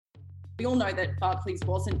We all know that Barclays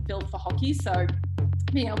wasn't built for hockey, so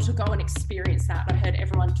being able to go and experience that, I heard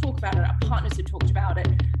everyone talk about it, our partners had talked about it,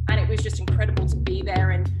 and it was just incredible to be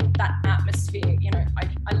there and that atmosphere. You know,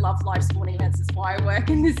 I love live sporting events. It's why I work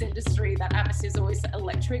in this industry. That atmosphere is always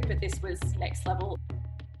electric, but this was next level.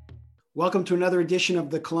 Welcome to another edition of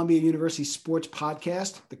the Columbia University Sports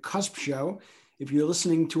Podcast, The Cusp Show. If you're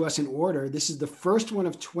listening to us in order, this is the first one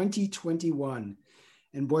of 2021.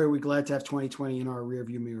 And boy, are we glad to have 2020 in our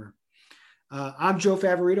rearview mirror. I'm Joe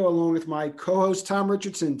Favorito, along with my co-host, Tom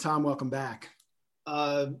Richardson. Tom, welcome back.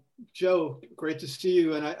 Joe, great to see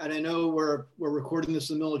you. And I know we're recording this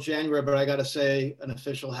in the middle of January, but I got to say an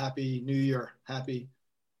official Happy New Year, Happy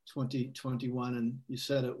 2021. And you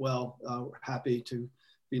said it well, we're happy to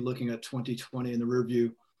be looking at 2020 in the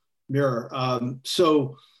rearview mirror.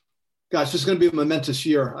 So gosh, this is going to be a momentous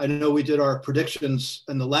year. I know we did our predictions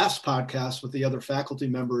in the last podcast with the other faculty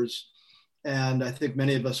members, and I think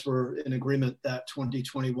many of us were in agreement that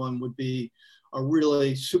 2021 would be a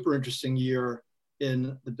really super interesting year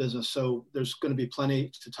in the business. So there's going to be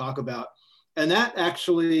plenty to talk about. And that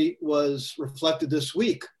actually was reflected this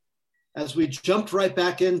week as we jumped right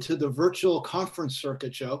back into the virtual conference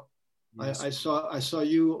circuit, Joe. Yes. I saw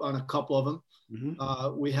you on a couple of them.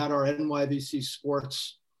 Mm-hmm. We had our NYVC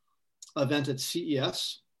Sports event at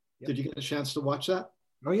CES. Yep. Did you get a chance to watch that?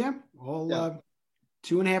 Oh yeah,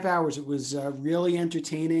 2.5 hours. It was really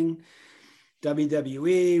entertaining.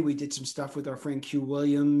 WWE. We did some stuff with our friend Q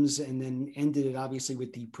Williams, and then ended it obviously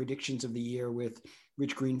with the predictions of the year with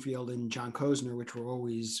Rich Greenfield and John Kozner, which were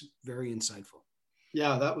always very insightful.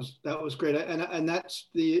 Yeah, that was great, and that's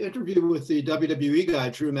the interview with the WWE guy,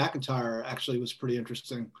 Drew McIntyre. Actually, was pretty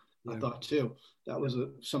interesting. Yeah. I thought too. That was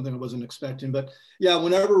something I wasn't expecting. But yeah,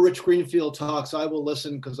 whenever Rich Greenfield talks, I will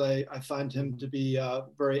listen because I find him to be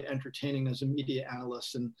very entertaining as a media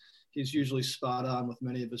analyst, and he's usually spot on with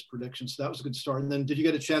many of his predictions. So that was a good start. And then did you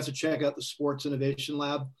get a chance to check out the Sports Innovation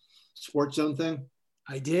Lab Sports Zone thing?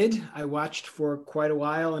 I did. I watched for quite a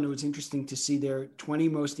while, and it was interesting to see their 20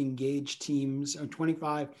 most engaged teams, or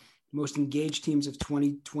 25 most engaged teams of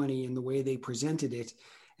 2020, and the way they presented it.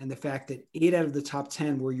 And the fact that 8 out of the top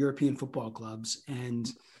 10 were European football clubs.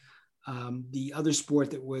 And the other sport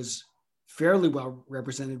that was fairly well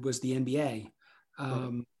represented was the NBA.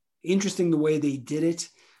 Interesting the way they did it.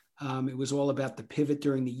 It was all about the pivot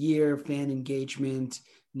during the year, fan engagement,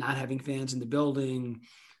 not having fans in the building,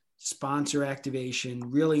 sponsor activation,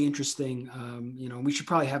 really interesting. We should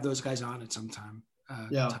probably have those guys on at some time.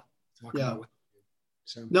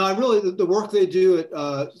 So. No, the work they do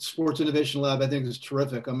at Sports Innovation Lab, I think is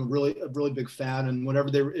terrific. I'm a really big fan, and whenever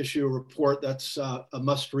they issue a report, that's a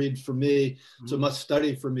must read for me. Mm-hmm. It's a must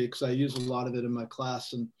study for me because I use a lot of it in my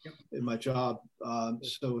class and in my job.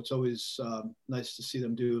 So it's always nice to see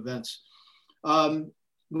them do events.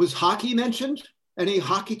 Was hockey mentioned? Any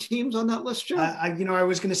hockey teams on that list, Joe? I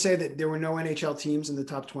was going to say that there were no NHL teams in the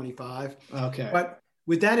top 25. Okay. But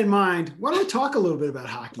with that in mind, why don't we talk a little bit about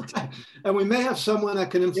hockey team? And we may have someone that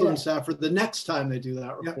can influence that for the next time they do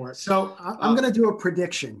that report. So I'm going to do a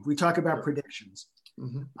prediction. We talk about predictions.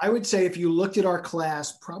 Mm-hmm. I would say if you looked at our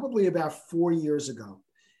class probably about 4 years ago,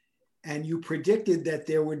 and you predicted that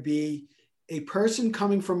there would be a person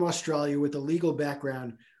coming from Australia with a legal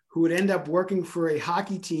background who would end up working for a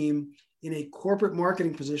hockey team in a corporate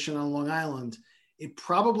marketing position on Long Island, it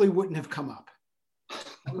probably wouldn't have come up.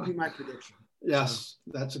 That would be my prediction. Yes,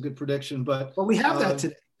 that's a good prediction. But we have that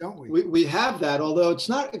today, don't we? We have that, although it's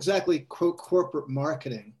not exactly quote corporate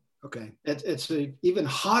marketing. Okay. It's an even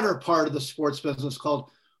hotter part of the sports business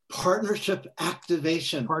called partnership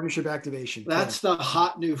activation. Partnership activation. That's the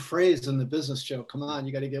hot new phrase in the business, Joe. Come on,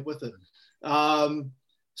 you got to get with it.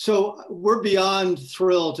 So we're beyond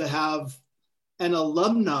thrilled to have an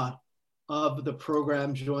alumna of the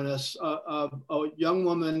program join us, a young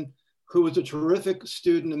woman who was a terrific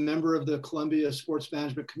student, a member of the Columbia sports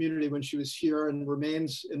management community when she was here, and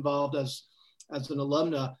remains involved as an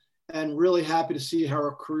alumna, and really happy to see how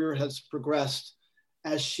her career has progressed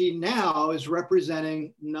as she now is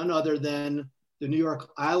representing none other than the New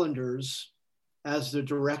York Islanders as the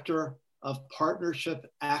Director of Partnership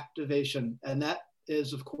Activation. And that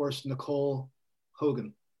is, of course, Nicole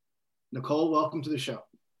Hogan. Nicole, welcome to the show.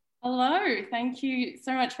 Hello, thank you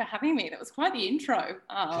so much for having me. That was quite the intro.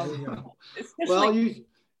 Especially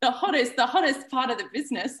the hottest part of the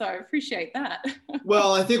business, so I appreciate that.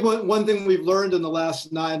 Well, I think one thing we've learned in the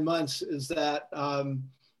last 9 months is that,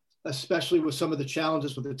 especially with some of the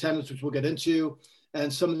challenges with attendance, which we'll get into,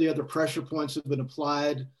 and some of the other pressure points have been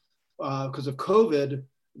applied because of COVID,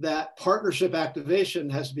 that partnership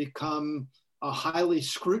activation has become a highly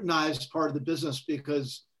scrutinized part of the business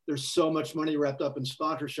because there's so much money wrapped up in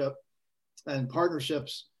sponsorship. and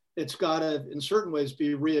partnerships, it's got to, in certain ways, be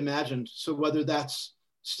reimagined. So whether that's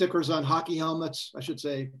stickers on hockey helmets, I should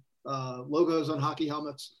say, logos on hockey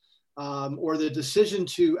helmets, or the decision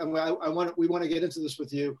to, and we want to get into this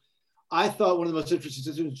with you. I thought one of the most interesting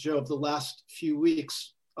decisions, Joe, of the last few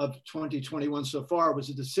weeks of 2021 so far was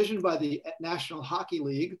a decision by the National Hockey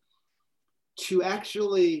League to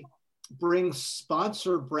actually bring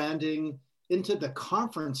sponsor branding into the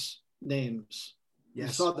conference names. Yes.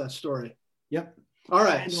 You saw that story. Yep. All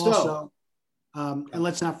right. And also, and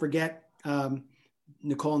let's not forget,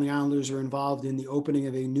 Nicole and the Islanders are involved in the opening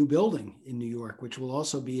of a new building in New York, which will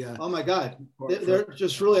also be a. Oh my God, they're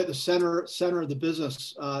just really at the center of the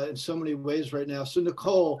business in so many ways right now. So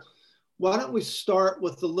Nicole, why don't we start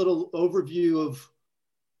with a little overview of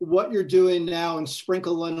what you're doing now and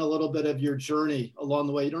sprinkle in a little bit of your journey along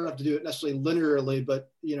the way. You don't have to do it necessarily linearly,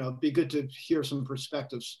 but be good to hear some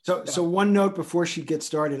perspectives. So one note before she gets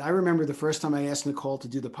started, I remember the first time I asked Nicole to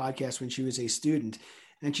do the podcast when she was a student,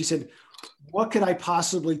 and she said, "What could I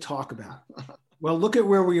possibly talk about?" Well, look at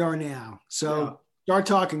where we are now. So start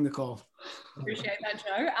talking, Nicole. Appreciate that,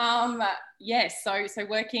 Joe. Yes, so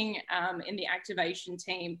working in the activation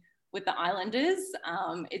team with the Islanders.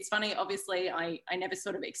 It's funny, obviously, I never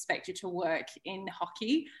sort of expected to work in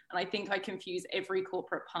hockey. And I think I confuse every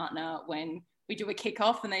corporate partner when we do a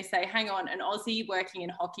kickoff and they say, hang on, an Aussie working in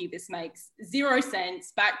hockey, this makes 0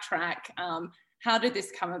 sense, backtrack. How did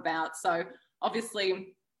this come about? So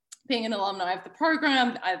obviously, being an alumni of the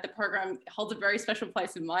program holds a very special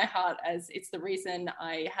place in my heart, as it's the reason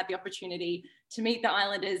I had the opportunity to meet the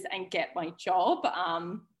Islanders and get my job.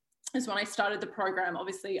 Is when I started the program.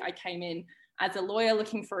 Obviously, I came in as a lawyer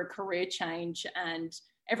looking for a career change, and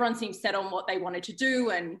everyone seemed set on what they wanted to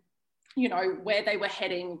do and, where they were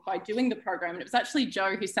heading by doing the program. And it was actually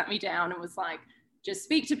Joe who sat me down and was like, just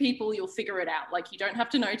speak to people, you'll figure it out. Like, you don't have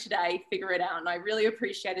to know today, figure it out. And I really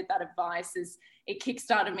appreciated that advice, as it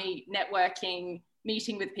kickstarted me networking,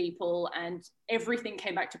 meeting with people, and everything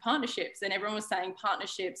came back to partnerships. And everyone was saying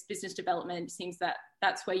partnerships, business development, seems that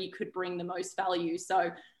that's where you could bring the most value.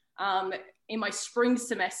 So in my spring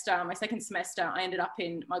semester, my second semester, I ended up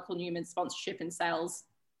in Michael Newman's sponsorship and sales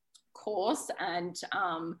course. And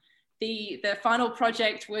the final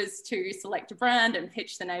project was to select a brand and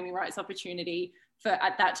pitch the naming rights opportunity for,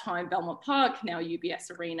 at that time, Belmont Park, now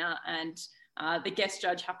UBS Arena. And the guest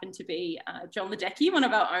judge happened to be John Ledecky, one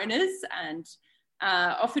of our owners, and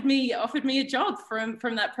offered me a job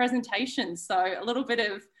from that presentation. So a little bit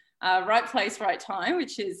of right place, right time,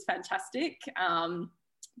 which is fantastic.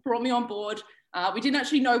 Brought me on board. We didn't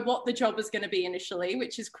actually know what the job was going to be initially,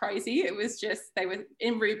 which is crazy. It was just, they were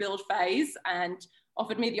in rebuild phase and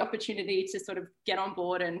offered me the opportunity to sort of get on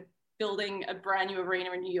board and building a brand new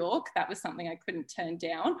arena in New York. That was something I couldn't turn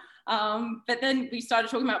down. But then we started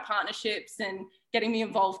talking about partnerships and getting me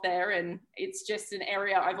involved there. And it's just an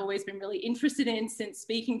area I've always been really interested in since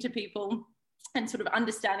speaking to people and sort of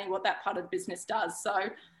understanding what that part of the business does. So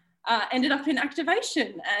ended up in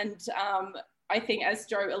activation. And I think, as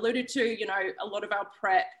Joe alluded to, a lot of our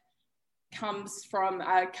prep comes from,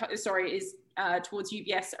 towards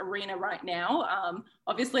UBS Arena right now.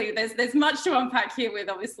 Obviously, there's much to unpack here with,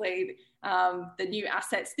 obviously, the new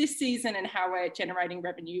assets this season and how we're generating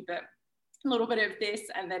revenue, but a little bit of this,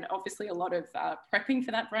 and then obviously a lot of prepping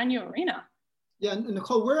for that brand new arena. Yeah, and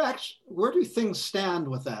Nicole, where do things stand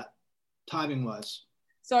with that, timing-wise?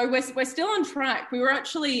 So we're still on track. We were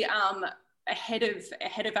actually ahead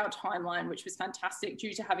of our timeline, which was fantastic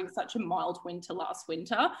due to having such a mild winter last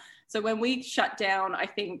winter. So when we shut down, I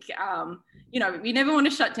think, we never want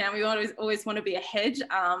to shut down. We always want to be ahead,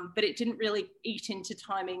 but it didn't really eat into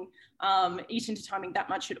timing that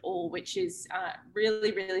much at all, which is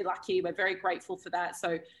really, really lucky. We're very grateful for that.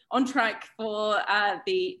 So on track for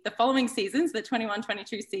the following seasons, the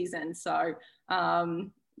 21-22 season. So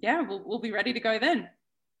we'll be ready to go then.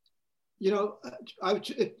 I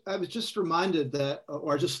was just reminded that,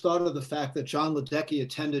 or I just thought of the fact that John Ledecky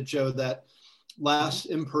attended, Joe, that last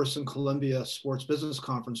in-person Columbia Sports Business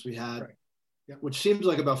Conference we had, right. Yep. Which seems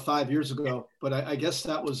like about 5 years ago, but I guess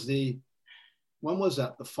that was when was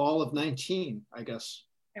that? The fall of 19, I guess.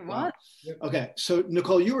 It was. Wow. Okay, so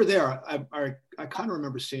Nicole, you were there. I kind of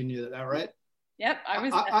remember seeing you, that right? Yep, I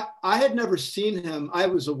was. I had never seen him. I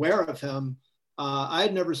was aware of him. I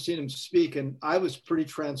had never seen him speak, and I was pretty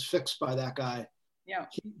transfixed by that guy. Yeah,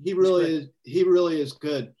 he really is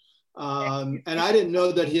good. And I didn't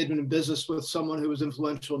know that he had been in business with someone who was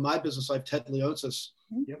influential in my business, like Ted Leonsis,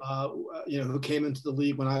 who came into the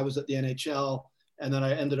league when I was at the NHL, and then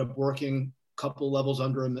I ended up working a couple levels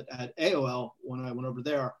under him at AOL when I went over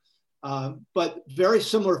there. But very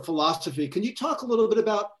similar philosophy. Can you talk a little bit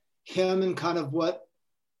about him and kind of what,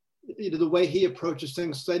 the way he approaches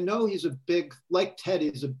things. I know he's a big, like Ted,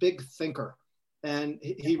 he's a big thinker. And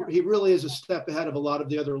he really is a step ahead of a lot of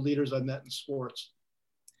the other leaders I've met in sports.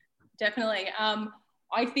 Definitely.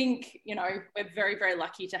 I think, we're very, very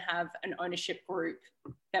lucky to have an ownership group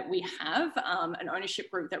that we have, an ownership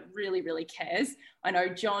group that really, really cares. I know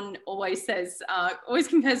John always says, always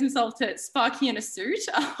compares himself to Sparky in a suit,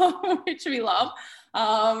 which we love.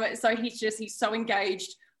 So he's so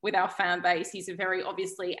engaged with our fan base. He's a very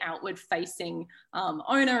obviously outward facing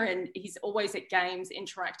owner, and he's always at games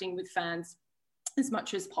interacting with fans as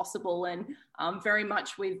much as possible, and very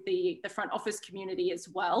much with the front office community as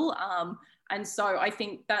well. And so I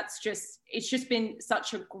think it's just been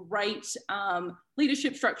such a great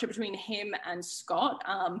leadership structure between him and Scott.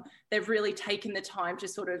 They've really taken the time to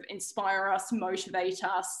sort of inspire us, motivate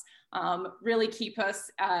us, really keep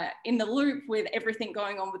us in the loop with everything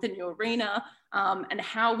going on with the new arena, and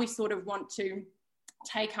how we sort of want to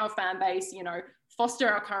take our fan base, foster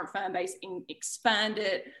our current fan base, expand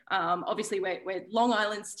it. Obviously, we're Long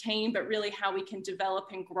Island's team, but really how we can develop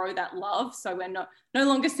and grow that love. So we're no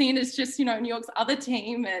longer seen as just, New York's other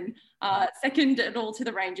team and second at all to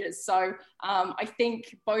the Rangers. So I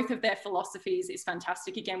think both of their philosophies is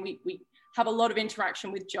fantastic. Again, we have a lot of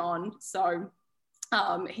interaction with John. So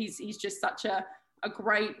he's just such a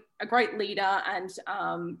great leader,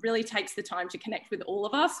 and really takes the time to connect with all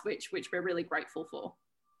of us, which we're really grateful for.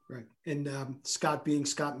 Right. And Scott being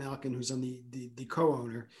Scott Malkin, who's on the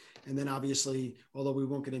co-owner. And then obviously, although we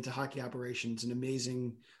won't get into hockey operations, an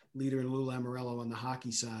amazing leader in Lou Lamoriello on the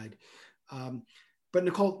hockey side. But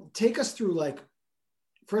Nicole, take us through,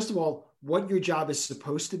 first of all, what your job is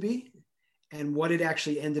supposed to be and what it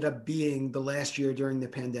actually ended up being the last year during the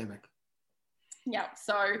pandemic. Yeah.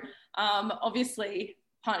 So obviously,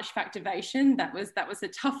 partnership activation, that was a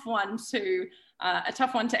tough one to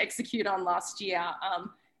execute on last year.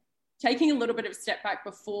 Taking a little bit of a step back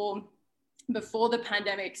before the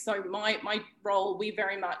pandemic. So my role, we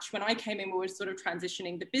very much, when I came in, we were sort of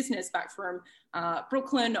transitioning the business back from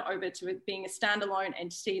Brooklyn over to it being a standalone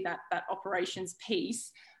entity, that operations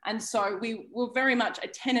piece. And so we were very much a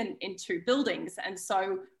tenant in two buildings. And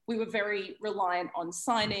so we were very reliant on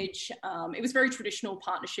signage. It was very traditional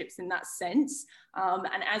partnerships in that sense.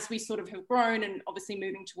 And as we sort of have grown and obviously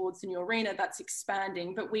moving towards the new arena, that's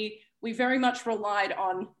expanding. But we very much relied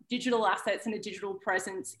on digital assets and a digital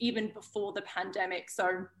presence even before the pandemic.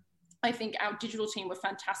 So I think our digital team were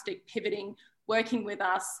fantastic, pivoting, working with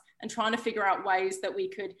us and trying to figure out ways that we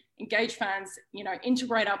could engage fans,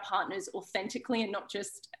 integrate our partners authentically and not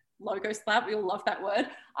just logo slap. We all love that word.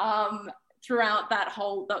 Throughout that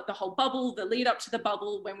whole bubble, the lead up to the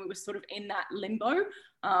bubble, when we were sort of in that limbo.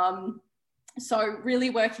 So really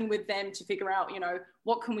working with them to figure out,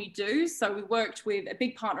 what can we do? So we worked with a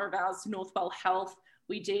big partner of ours, Northwell Health.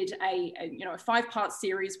 We did a 5-part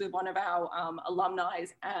series with one of our alumni,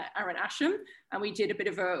 Aaron Asham, and we did a bit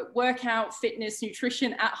of a workout, fitness,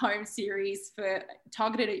 nutrition at home series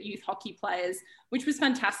targeted at youth hockey players, which was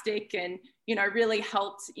fantastic, and really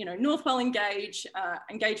helped Northwell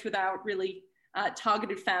engage with our really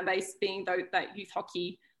targeted fan base, being that youth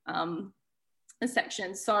hockey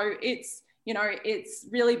section. So it's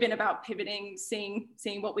really been about pivoting, seeing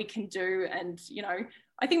what we can do, and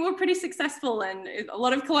I think we're pretty successful, and a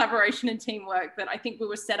lot of collaboration and teamwork, but I think we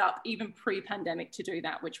were set up even pre-pandemic to do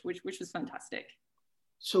that, which was fantastic.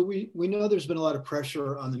 So we know there's been a lot of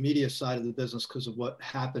pressure on the media side of the business because of what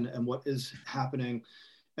happened and what is happening.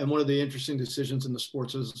 And one of the interesting decisions in the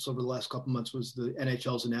sports business over the last couple of months was the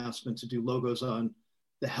NHL's announcement to do logos on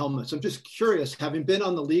the helmets. I'm just curious, having been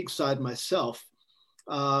on the league side myself,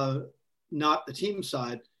 not the team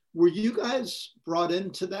side, were you guys brought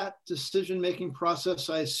into that decision-making process?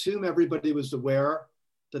 I assume everybody was aware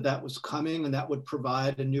that that was coming and that would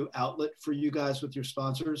provide a new outlet for you guys with your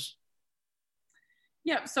sponsors.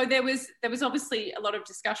 Yeah, so there was obviously a lot of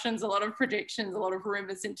discussions, a lot of predictions, a lot of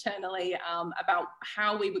rumors internally about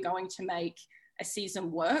how we were going to make a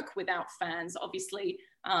season work without fans. Obviously,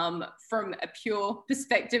 from a pure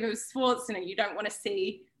perspective of sports, you don't want to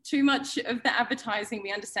see too much of the advertising.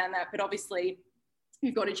 We understand that, but obviously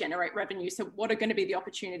you've got to generate revenue. So what are going to be the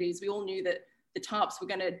opportunities? We all knew that the tarps were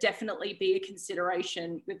going to definitely be a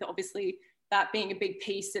consideration, with obviously that being a big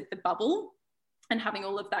piece of the bubble and having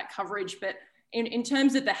all of that coverage. But in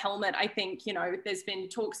terms of the helmet, I think, there's been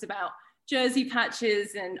talks about jersey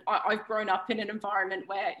patches, and I've grown up in an environment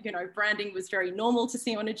where, branding was very normal to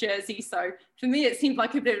see on a jersey. So for me, it seemed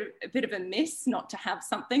like a bit of a miss not to have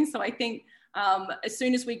something. So I think as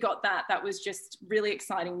soon as we got that, that was just really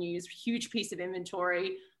exciting news, huge piece of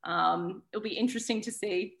inventory. It'll be interesting to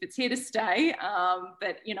see if it's here to stay.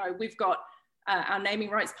 But, you know, we've got our naming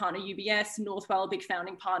rights partner, UBS, Northwell, a big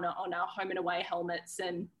founding partner on our home and away helmets.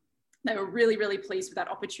 And they were really, really pleased with that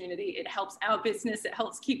opportunity. It helps our business. It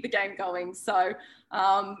helps keep the game going. So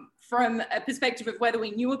from a perspective of whether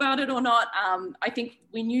we knew about it or not, I think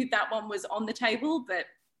we knew that one was on the table, but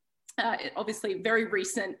obviously very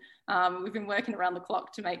recent. We've been working around the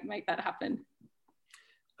clock to make that happen.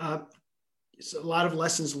 So a lot of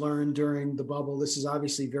lessons learned during the bubble. This is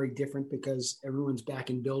obviously very different because everyone's back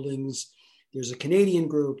in buildings. There's a Canadian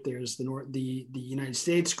group. There's the United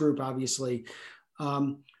States group, obviously.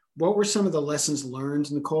 What were some of the lessons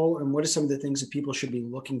learned, Nicole, and what are some of the things that people should be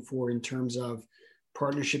looking for in terms of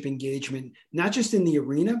partnership engagement, not just in the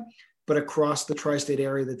arena, but across the tri-state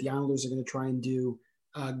area that the Islanders are going to try and do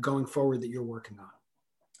going forward that you're working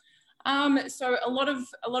on? So a lot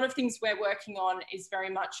of things we're working on is very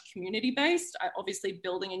much community-based. Obviously,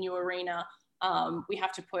 building a new arena, we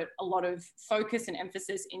have to put a lot of focus and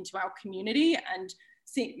emphasis into our community and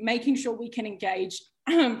making sure we can engage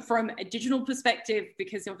from a digital perspective,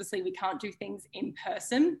 because obviously we can't do things in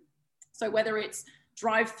person. So whether it's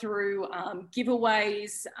drive-through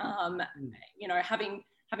giveaways, you know,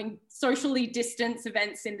 having socially distanced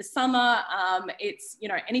events in the summer, it's, you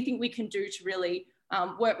know, anything we can do to really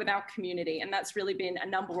work with our community. And that's really been a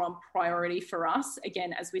number one priority for us.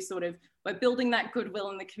 Again, as we're building that goodwill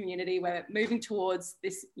in the community, we're moving towards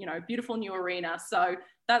this, you know, beautiful new arena. So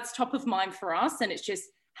that's top of mind for us. And it's just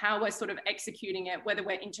how we're sort of executing it, whether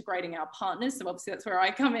we're integrating our partners. So obviously that's where I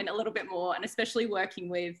come in a little bit more, and especially working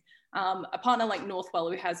with a partner like Northwell,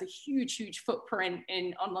 who has a huge footprint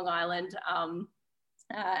on Long Island,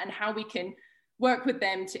 and how we can work with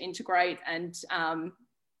them to integrate and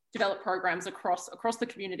develop programs across the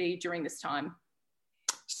community during this time.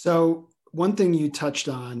 So one thing you touched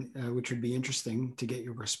on, which would be interesting to get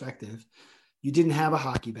your perspective, you didn't have a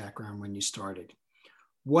hockey background when you started.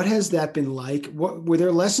 What has that been like? What were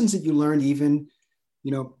there lessons that you learned, even,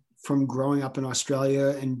 you know, from growing up in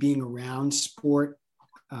Australia and being around sport,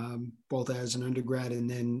 both as an undergrad and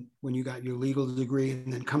then when you got your legal degree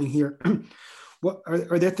and then coming here? What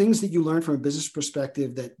are there things that you learned from a business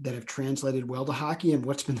perspective that have translated well to hockey, and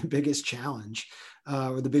what's been the biggest challenge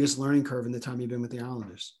or the biggest learning curve in the time you've been with the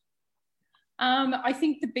Islanders? I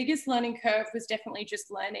think the biggest learning curve was definitely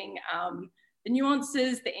just learning the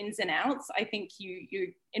nuances, the ins and outs. I think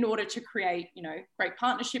you in order to create, you know, great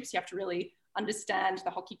partnerships, you have to really understand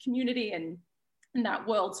the hockey community and that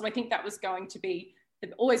world. So I think that was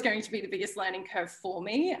always going to be the biggest learning curve for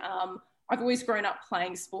me. I've always grown up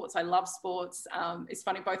playing sports. I love sports. It's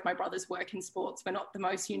funny, both my brothers work in sports. We're not the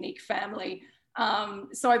most unique family.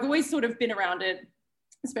 So I've always sort of been around it,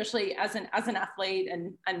 especially as an athlete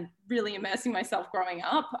and really immersing myself growing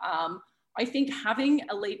up. I think having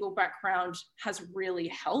a legal background has really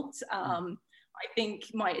helped. I think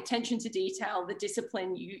my attention to detail, the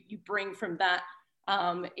discipline you bring from that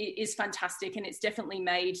is fantastic. And it's definitely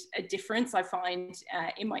made a difference, I find,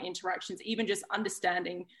 in my interactions, even just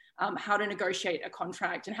understanding how to negotiate a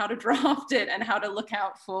contract and how to draft it and how to look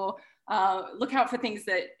out for things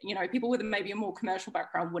that, you know, people with maybe a more commercial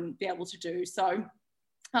background wouldn't be able to do. So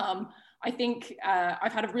I think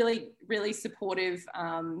I've had a really supportive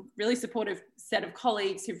set of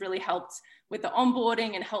colleagues who've really helped with the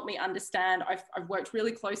onboarding and helped me understand. I've worked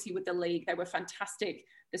really closely with the league. They were fantastic.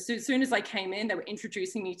 As soon as I came in, they were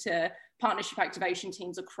introducing me to partnership activation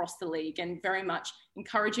teams across the league and very much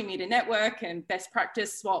encouraging me to network and best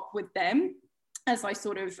practice swap with them as I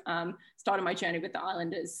sort of started my journey with the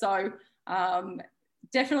Islanders. So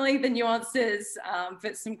definitely the nuances,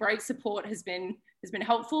 but some great support has been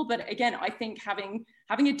helpful. But again, I think having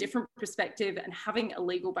a different perspective and having a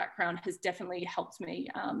legal background has definitely helped me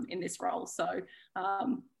in this role. So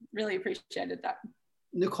really appreciated that.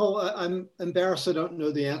 Nicole, I'm embarrassed I don't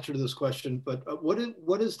know the answer to this question, but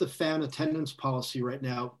what is the fan attendance policy right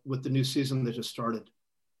now with the new season that just started?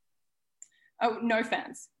 Oh, no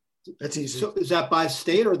fans. That's easy. So is that by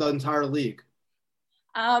state or the entire league?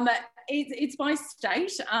 It's by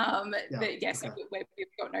state, but yes, okay. we've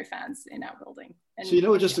got no fans in our building. And, so, you know,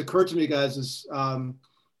 what just occurred to me, guys, is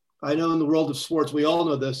I know in the world of sports, we all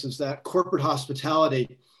know this, is that corporate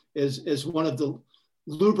hospitality is one of the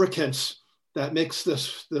lubricants that makes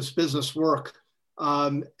this business work.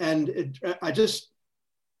 I just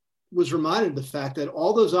was reminded of the fact that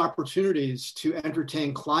all those opportunities to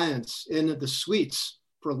entertain clients in the suites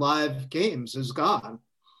for live games is gone.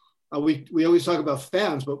 We always talk about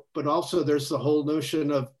fans, but also there's the whole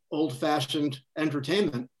notion of old-fashioned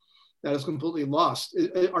entertainment. that is completely lost.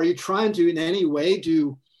 Are you trying to in any way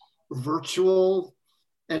do virtual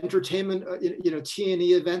entertainment,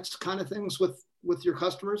 T&E events kind of things with your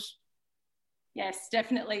customers? Yes,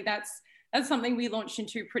 definitely. That's something we launched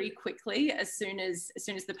into pretty quickly as soon as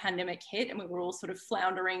the pandemic hit, and we were all sort of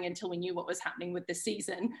floundering until we knew what was happening with the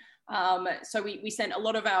season. So we sent a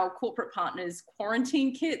lot of our corporate partners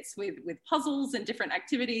quarantine kits with puzzles and different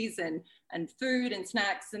activities and food and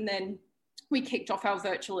snacks, and then we kicked off our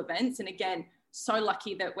virtual events. And again, so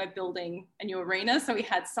lucky that we're building a new arena, so we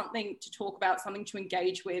had something to talk about, something to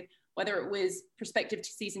engage with, whether it was prospective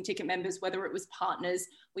season ticket members, whether it was partners.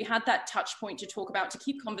 We had that touch point to talk about, to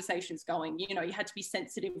keep conversations going. You had to be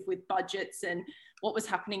sensitive with budgets and what was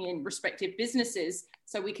happening in respective businesses,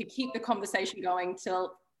 so we could keep the conversation going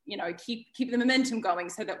till, keep the momentum going,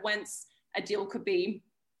 so that once a deal could be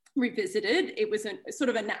revisited, it was a sort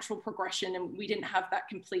of a natural progression, and we didn't have that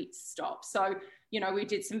complete stop. So, we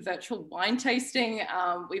did some virtual wine tasting.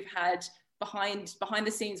 We've had behind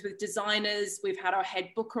the scenes with designers. We've had our head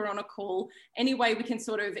booker on a call. Any way we can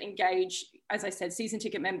sort of engage, as I said, season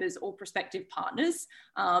ticket members or prospective partners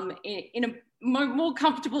in a more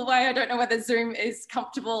comfortable way. I don't know whether Zoom is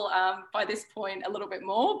comfortable by this point a little bit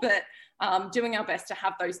more, but doing our best to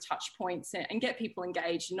have those touch points and get people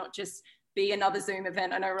engaged, and not just be another Zoom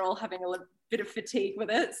event. I know we're all having a bit of fatigue with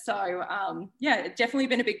it. So it's definitely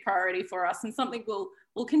been a big priority for us, and something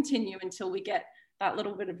we'll continue until we get that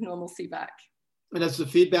little bit of normalcy back. And has the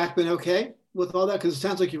feedback been okay with all that? Because it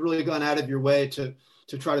sounds like you've really gone out of your way to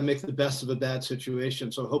try to make the best of a bad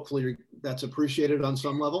situation. So hopefully that's appreciated on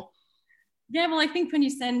some level. Yeah, well, I think when you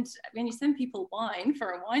send people wine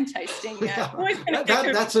for a wine tasting,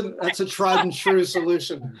 that's a tried and true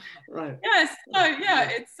solution, right? Yes, so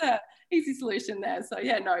it's a easy solution there. So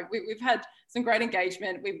we've had some great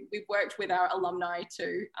engagement. We've worked with our alumni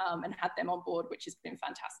too, and had them on board, which has been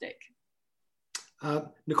fantastic.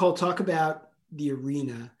 Nicole, talk about the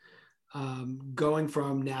arena, going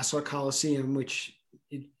from Nassau Coliseum, which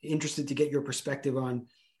interested to get your perspective on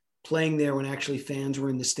playing there when actually fans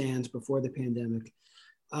were in the stands before the pandemic,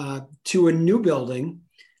 to a new building,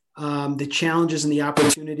 the challenges and the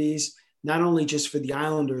opportunities, not only just for the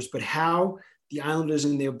Islanders, but how the Islanders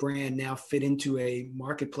and their brand now fit into a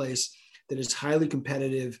marketplace that is highly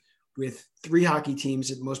competitive, with three hockey teams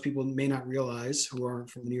that most people may not realize who aren't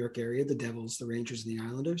from the New York area: the Devils, the Rangers, and the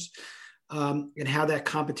Islanders, and how that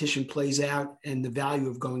competition plays out, and the value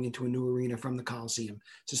of going into a new arena from the Coliseum.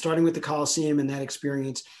 So starting with the Coliseum and that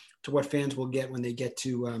experience, to what fans will get when they get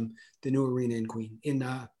to the new arena in Queens.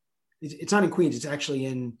 It's not in Queens, it's actually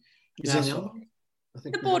in Nassau. I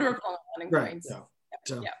think the border of Long Island and Queens. Right.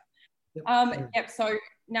 So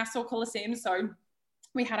Nassau Coliseum. So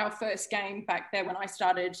we had our first game back there when I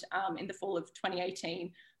started in the fall of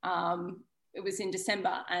 2018. It was in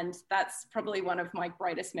December, and that's probably one of my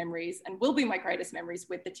greatest memories, and will be my greatest memories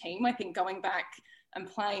with the team. I think going back and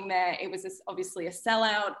playing there, it was obviously a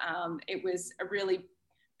sellout. It was a really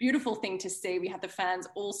beautiful thing to see. We had the fans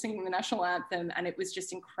all singing the national anthem, and it was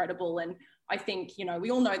just incredible. And I think,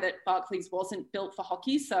 we all know that Barclays wasn't built for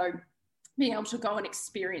hockey, so being able to go and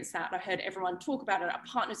experience that, I heard everyone talk about it, our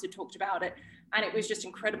partners had talked about it, and it was just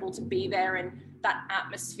incredible to be there, and that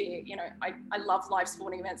atmosphere. I love live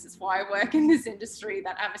sporting events. That's why I work in this industry.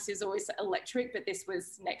 That atmosphere is always electric, but this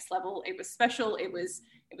was next level. It was special. It was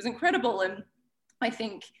incredible. And I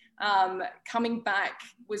think coming back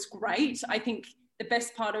was great. I think the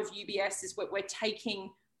best part of UBS is we're taking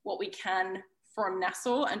what we can from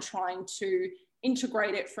Nassau and trying to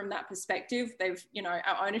integrate it from that perspective. They've,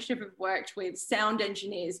 our ownership have worked with sound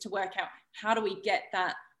engineers to work out how do we get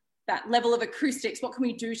that level of acoustics, what can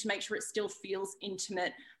we do to make sure it still feels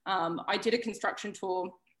intimate. I did a construction tour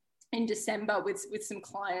in December with some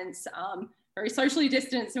clients, very socially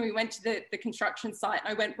distanced, and we went to the construction site,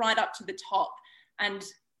 and I went right up to the top, and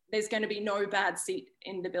there's going to be no bad seat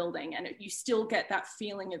in the building, and you still get that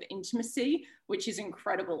feeling of intimacy, which is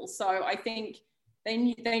incredible. So I think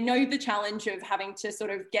they know the challenge of having to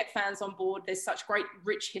sort of get fans on board. There's such great,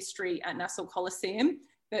 rich history at Nassau Coliseum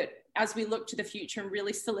that as we look to the future and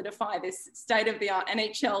really solidify this state-of-the-art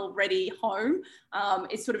NHL-ready home,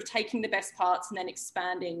 it's sort of taking the best parts and then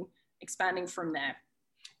expanding from there.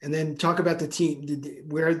 And then talk about the team,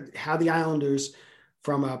 how the Islanders,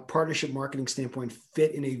 from a partnership marketing standpoint,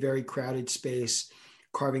 fit in a very crowded space,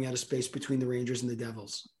 carving out a space between the Rangers and the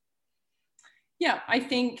Devils. Yeah, I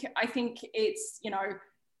think it's,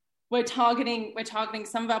 we're targeting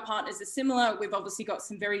some of our partners are similar. We've obviously got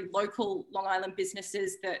some very local Long Island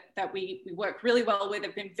businesses that we work really well with,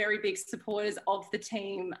 have been very big supporters of the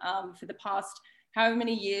team for the past however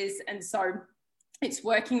many years. And so it's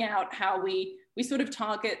working out how we sort of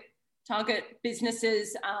target target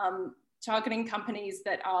businesses, targeting companies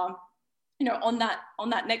that are, you know, on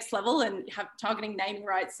that next level, and have targeting naming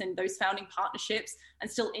rights and those founding partnerships, and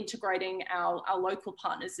still integrating our local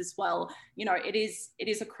partners as well. You know, it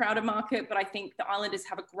is a crowded market, but I think the Islanders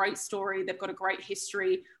have a great story. They've got a great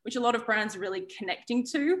history, which a lot of brands are really connecting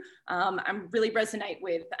to and really resonate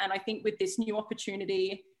with. And I think with this new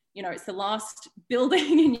opportunity, you know, it's the last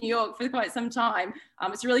building in New York for quite some time.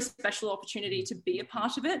 It's a really special opportunity to be a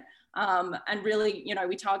part of it. And really, you know,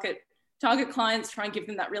 we target clients, try and give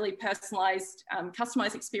them that really personalized,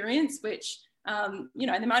 customized experience, which, you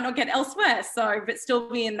know, they might not get elsewhere. So, but still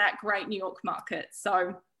be in that great New York market.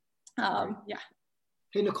 So, yeah.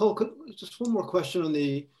 Hey, Nicole, just one more question on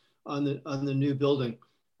the new building.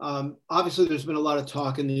 Obviously, there's been a lot of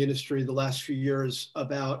talk in the industry the last few years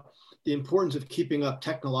about the importance of keeping up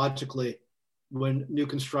technologically when new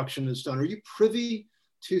construction is done. Are you privy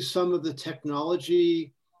to some of the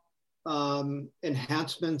technology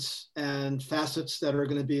enhancements and facets that are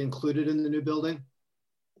going to be included in the new building?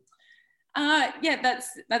 Yeah,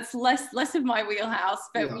 that's less of my wheelhouse,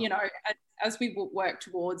 but Yeah. You know, as we work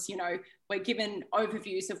towards, you know, we're given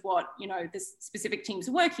overviews of what, you know, the specific teams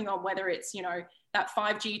are working on, whether it's, you know, that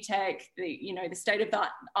 5G tech, you know, the state of the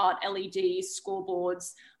art LEDs,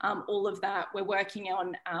 scoreboards, all of that. We're working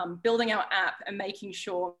on building our app and making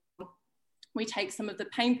sure we take some of the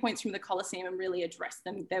pain points from the Coliseum and really address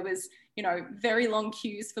them. There was, you know, very long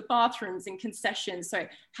queues for bathrooms and concessions. So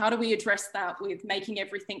how do we address that with making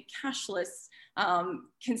everything cashless,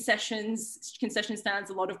 concession stands,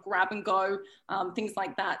 a lot of grab and go, things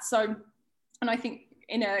like that. So, and I think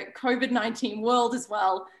in a COVID-19 world as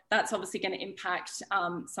well, that's obviously going to impact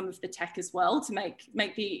some of the tech as well to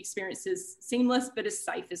make the experiences seamless, but as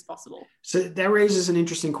safe as possible. So that raises an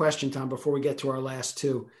interesting question, Tom, before we get to our last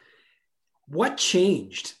two. What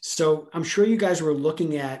changed? So I'm sure you guys were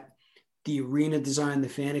looking at the arena design, the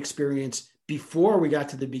fan experience before we got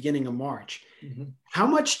to the beginning of March. Mm-hmm. How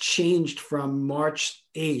much changed from March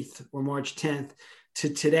 8th or March 10th to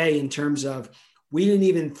today in terms of we didn't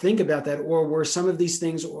even think about that, or were some of these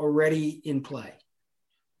things already in play?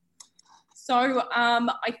 So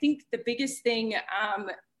I think the biggest thing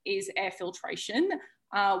is air filtration.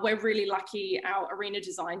 We're really lucky. Our arena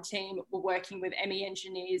design team were working with ME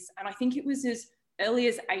engineers, and I think it was as early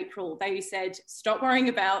as April, they said, stop worrying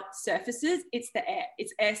about surfaces. It's the air.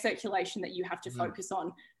 It's air circulation that you have to focus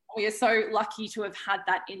on. We are so lucky to have had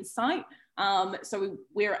that insight. So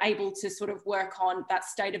we're able to sort of work on that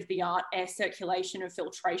state-of-the-art air circulation and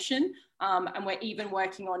filtration. And we're even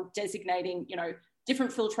working on designating, you know,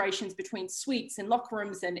 different filtrations between suites and locker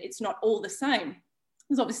rooms, and it's not all the same.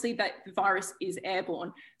 Because obviously that the virus is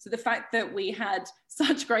airborne. So the fact that we had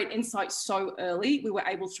such great insight so early, we were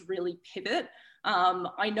able to really pivot.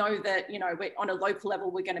 I know that, you know, on a local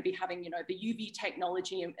level, we're going to be having, you know, the UV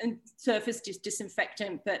technology and surface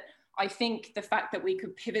disinfectant. But I think the fact that we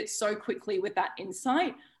could pivot so quickly with that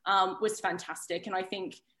insight was fantastic. And I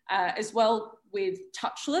think as well with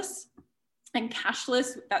touchless and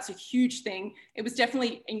cashless, that's a huge thing. It was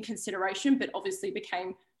definitely in consideration, but obviously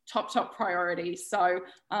became top priority. So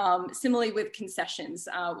similarly with concessions,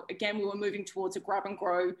 again, we were moving towards a grab and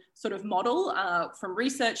grow sort of model from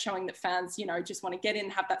research showing that fans, you know, just want to get in,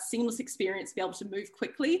 have that seamless experience, be able to move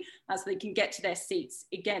quickly so they can get to their seats.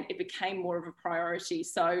 Again, it became more of a priority.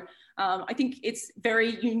 So I think it's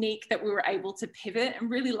very unique that we were able to pivot, and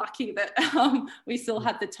really lucky that we still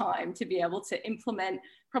had the time to be able to implement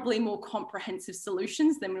probably more comprehensive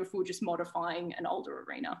solutions than if we were just modifying an older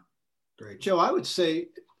arena. Great. Joe, I would say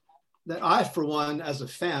that I, for one, as a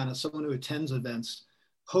fan, as someone who attends events,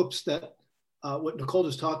 hopes that what Nicole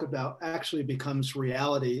just talked about actually becomes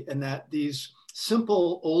reality, and that these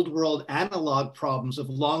simple old world analog problems of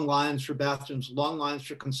long lines for bathrooms, long lines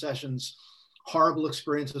for concessions, horrible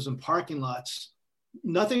experiences in parking lots,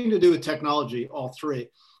 nothing to do with technology, all three,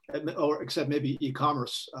 or except maybe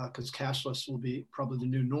e-commerce, because cashless will be probably the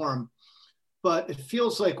new norm. But it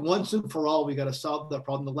feels like once and for all, we got to solve that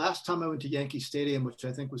problem. The last time I went to Yankee Stadium, which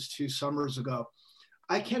I think was 2 summers ago,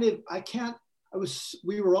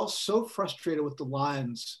 we were all so frustrated with the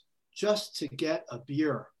lines just to get a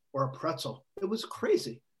beer or a pretzel. It was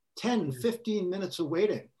crazy, 10, 15 minutes of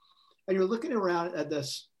waiting. And you're looking around at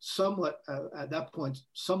this at that point,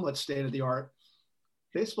 somewhat state of the art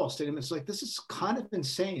baseball stadium. It's like, this is kind of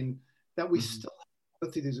insane that we still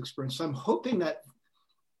go through these experiences. So I'm hoping that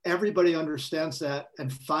everybody understands that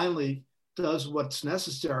and finally does what's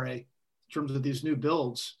necessary in terms of these new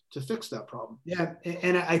builds to fix that problem. Yeah,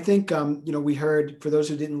 and I think you know, we heard, for those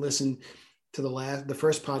who didn't listen to the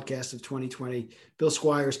first podcast of 2020, Bill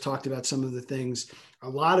Squires talked about some of the things. A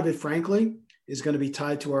lot of it, frankly, is going to be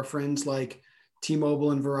tied to our friends like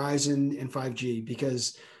T-Mobile and Verizon and 5G,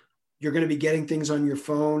 because you're going to be getting things on your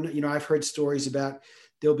phone. You know, I've heard stories about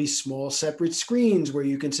there'll be small separate screens where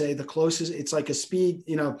you can say the closest, it's like a speed,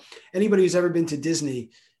 you know, anybody who's ever been to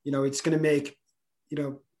Disney, you know, it's going to make, you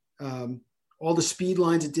know, all the speed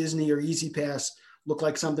lines at Disney or Easy Pass look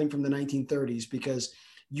like something from the 1930s, because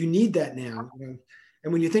you need that now. You know?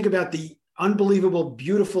 And when you think about the unbelievable,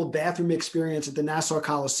 beautiful bathroom experience at the Nassau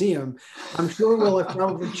Coliseum, I'm sure will have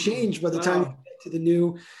probably changed by the time you get to the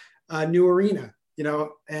new arena, you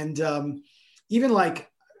know. And even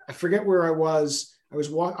like, I forget where I was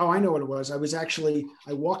I know what it was. I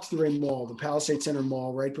walked through a mall, the Palisade Center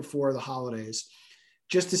Mall, right before the holidays,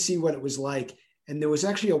 just to see what it was like. And there was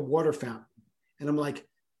actually a water fountain. And I'm like,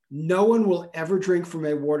 no one will ever drink from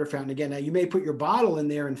a water fountain again. Now, you may put your bottle in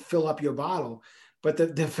there and fill up your bottle, but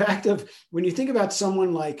the fact of, when you think about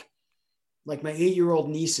someone like my 8-year-old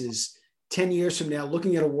nieces 10 years from now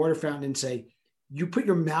looking at a water fountain and say, you put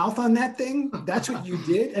your mouth on that thing? That's what you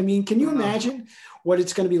did? I mean, can you imagine what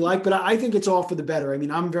it's going to be like? But I think it's all for the better. I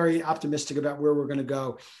mean, I'm very optimistic about where we're going to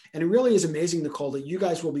go. And it really is amazing, Nicole, that you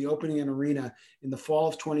guys will be opening an arena in the fall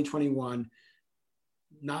of 2021,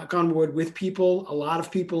 knock on wood, with people, a lot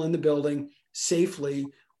of people in the building, safely,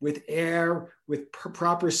 with air, with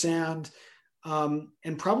proper sound,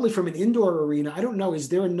 and probably from an indoor arena. I don't know, is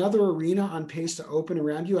there another arena on pace to open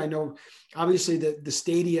around you? I know, obviously, the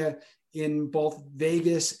stadia in both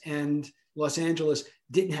Vegas and Los Angeles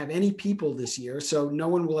didn't have any people this year, so no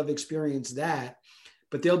one will have experienced that,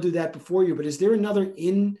 but they'll do that before you. But is there another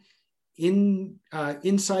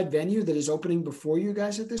inside venue that is opening before you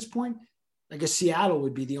guys at this point? I guess Seattle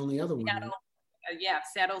would be the only other one. Seattle. Right? Yeah,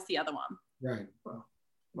 Seattle's the other one. Right. Wow.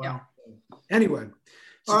 Yeah. Anyway,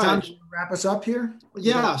 so all time right. to wrap us up here.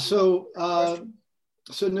 Yeah. So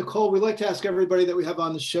Nicole, we like to ask everybody that we have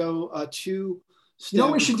on the show to. You know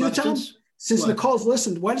what we should do, Tom? Since what? Nicole's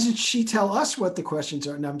listened, why doesn't she tell us what the questions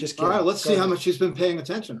are? No, I'm just kidding. All right, let's see how much she's been paying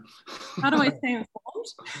attention. How do I stay informed?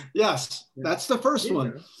 Yes, that's the first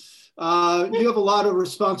one. You have a lot of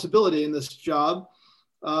responsibility in this job.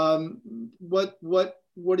 What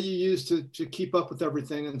do you use to keep up with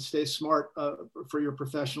everything and stay smart for your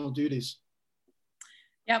professional duties?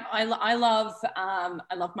 Yep, I love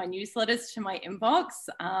my newsletters to my inbox.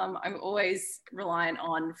 I'm always reliant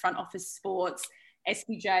on Front Office Sports,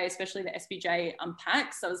 SBJ, especially the SBJ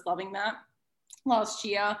Unpacked. So I was loving that last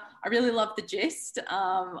year. I really love the gist.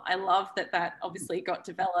 I love that obviously got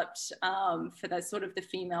developed for the sort of the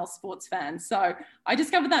female sports fans. So I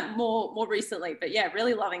discovered that more recently, but yeah,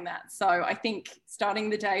 really loving that. So I think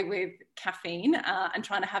starting the day with caffeine and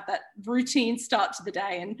trying to have that routine start to the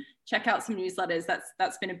day and check out some newsletters,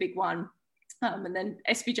 that's been a big one. And then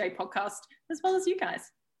SBJ podcast as well as you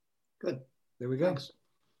guys. Good. There we go. Thanks.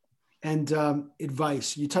 And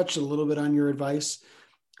advice, you touched a little bit on your advice,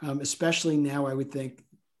 especially now, I would think,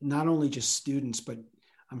 not only just students, but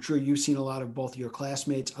I'm sure you've seen a lot of both your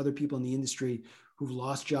classmates, other people in the industry who've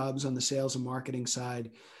lost jobs on the sales and marketing side.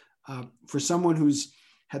 For someone who's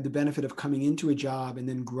had the benefit of coming into a job and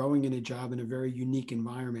then growing in a job in a very unique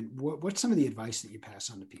environment, what's some of the advice that you pass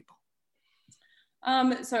on to people?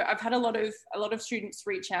 So I've had a lot of students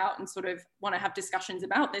reach out and sort of want to have discussions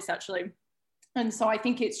about this actually. And so I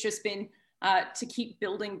think it's just been to keep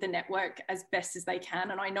building the network as best as they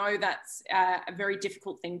can. And I know that's a very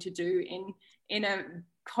difficult thing to do in a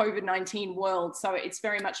COVID-19 world. So it's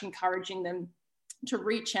very much encouraging them to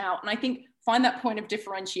reach out. And I think find that point of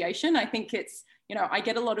differentiation. I think it's, I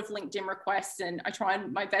get a lot of LinkedIn requests and I try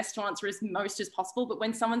my best to answer as most as possible. But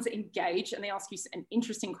when someone's engaged and they ask you an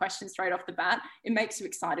interesting question straight off the bat, it makes you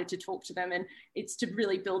excited to talk to them. And it's to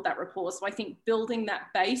really build that rapport. So I think building that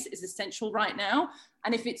base is essential right now.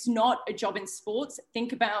 And if it's not a job in sports,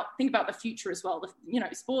 think about the future as well.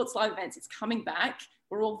 Sports, live events, it's coming back.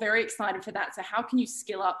 We're all very excited for that. So how can you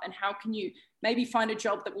skill up and how can you maybe find a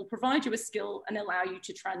job that will provide you a skill and allow you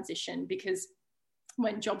to transition? Because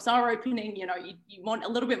when jobs are opening, you want a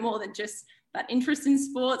little bit more than just that interest in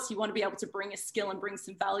sports. You want to be able to bring a skill and bring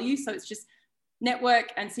some value. So it's just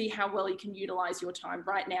network and see how well you can utilize your time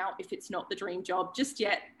right now. If it's not the dream job just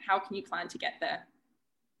yet, how can you plan to get there?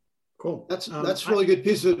 Cool. That's really good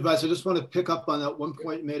piece of advice. I just want to pick up on that one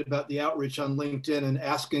point you made about the outreach on LinkedIn and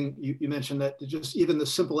asking, you mentioned that just even the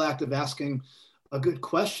simple act of asking a good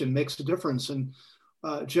question makes a difference. And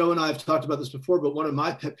Joe and I have talked about this before, but one of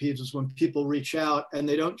my pet peeves is when people reach out and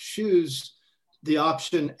they don't choose the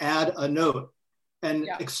option, add a note and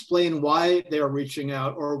explain why they are reaching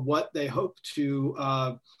out or what they hope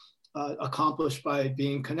to accomplish by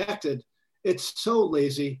being connected. It's so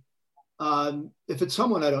lazy. If it's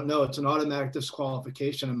someone I don't know, it's an automatic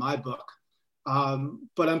disqualification in my book.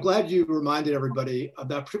 But I'm glad you reminded everybody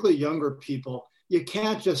about, particularly younger people, you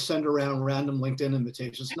can't just send around random LinkedIn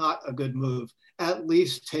invitations. It's not a good move. At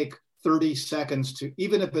least take 30 seconds to,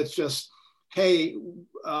 even if it's just, hey,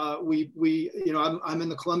 I'm in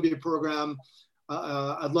the Columbia program.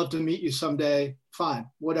 I'd love to meet you someday. Fine,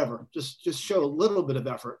 whatever. Just show a little bit of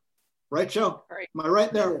effort. Right, Joe? Right. Am I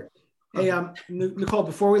right there? Hey, Nicole,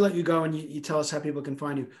 before we let you go and you tell us how people can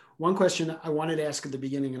find you, one question I wanted to ask at the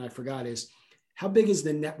beginning and I forgot is, how big is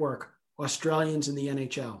the network Australians in the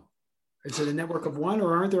NHL? Is it a network of one,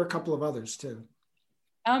 or aren't there a couple of others too?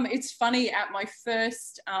 It's funny, at my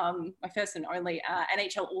first and only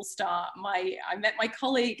NHL All-Star, I met my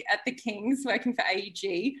colleague at the Kings working for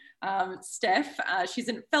AEG, Steph. She's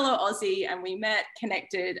a fellow Aussie, and we met,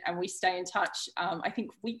 connected, and we stay in touch, I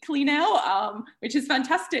think weekly now, which is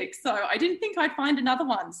fantastic. So I didn't think I'd find another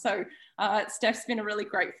one. So Steph's been a really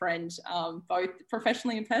great friend, both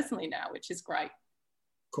professionally and personally now, which is great.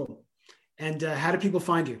 Cool. And how do people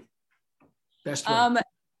find you? Best way.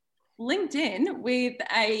 LinkedIn with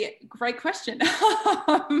a great question.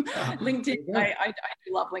 LinkedIn, I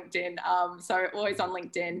do love LinkedIn. So always on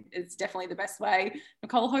LinkedIn is definitely the best way.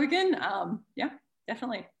 Nicole Hogan, yeah,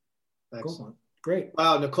 definitely. Excellent. Cool. Great.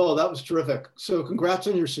 Wow, Nicole, that was terrific. So congrats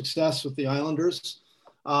on your success with the Islanders.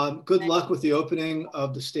 Good luck with the opening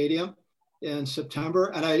of the stadium in September.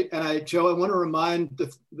 And Joe, I want to remind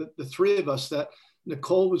the three of us that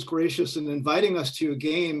Nicole was gracious in inviting us to a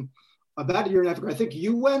game about a year and a half ago. I think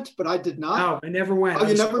you went, but I did not. No, I never went. Oh,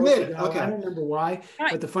 you never made it. Okay. I don't remember why,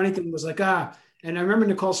 but the funny thing was like, and I remember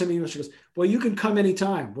Nicole sent me an email. She goes, well, you can come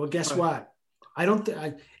anytime. Well, guess what? I don't,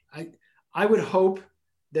 I would hope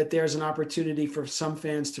that there's an opportunity for some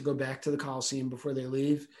fans to go back to the Coliseum before they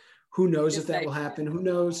leave. Who knows if that will happen? Who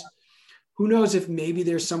knows if maybe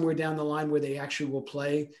there's somewhere down the line where they actually will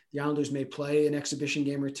play. The Islanders may play an exhibition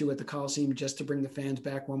game or two at the Coliseum just to bring the fans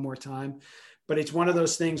back one more time. But it's one of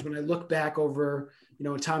those things when I look back over,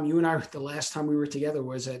 Tom, you and I, the last time we were together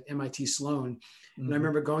was at MIT Sloan. Mm-hmm. And I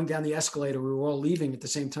remember going down the escalator, we were all leaving at the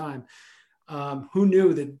same time. Who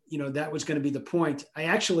knew that, that was going to be the point? I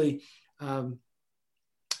actually,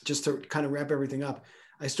 just to kind of wrap everything up,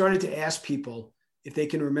 I started to ask people if they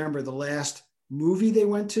can remember the last movie they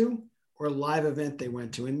went to or live event they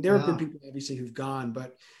went to. And there have been people obviously who've gone,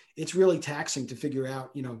 but it's really taxing to figure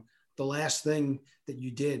out, the last thing that you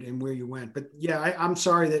did and where you went. But yeah, I'm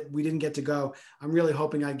sorry that we didn't get to go. I'm really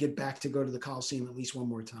hoping I get back to go to the Coliseum at least one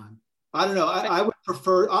more time. I don't know. I would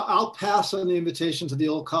prefer, I'll pass on the invitation to the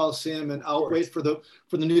old Coliseum and I'll wait for the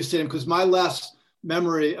new stadium, because my last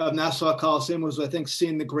memory of Nassau Coliseum was, I think,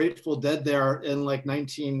 seeing the Grateful Dead there in like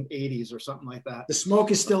 1980s or something like that. The smoke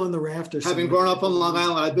is still in the rafters. Having grown up on Long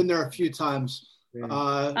Island, I've been there a few times. Yeah.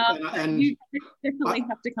 You definitely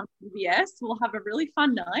have to come to VS. We'll have a really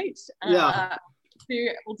fun night.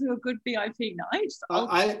 We'll do a good VIP night.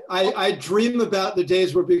 I dream about the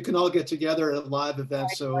days where we can all get together at live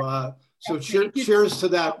events. So cheers to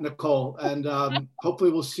that, Nicole. And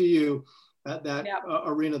hopefully we'll see you at that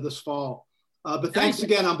arena this fall. But thanks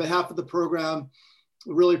again on behalf of the program.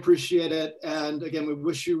 We really appreciate it. And again, we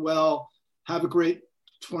wish you well. Have a great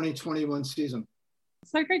 2021 season.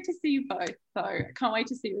 So great to see you both. So I can't wait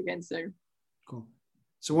to see you again soon. Cool.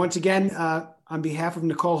 So once again, on behalf of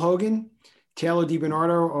Nicole Hogan, Taylor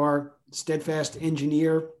DiBernardo, our steadfast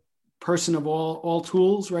engineer, person of all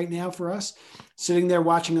tools right now for us, sitting there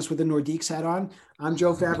watching us with a Nordiques hat on. I'm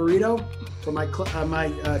Joe Favorito. For my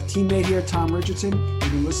teammate here, Tom Richardson, you've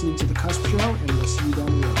been listening to The Cusp Show, and we'll see you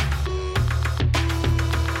down the road.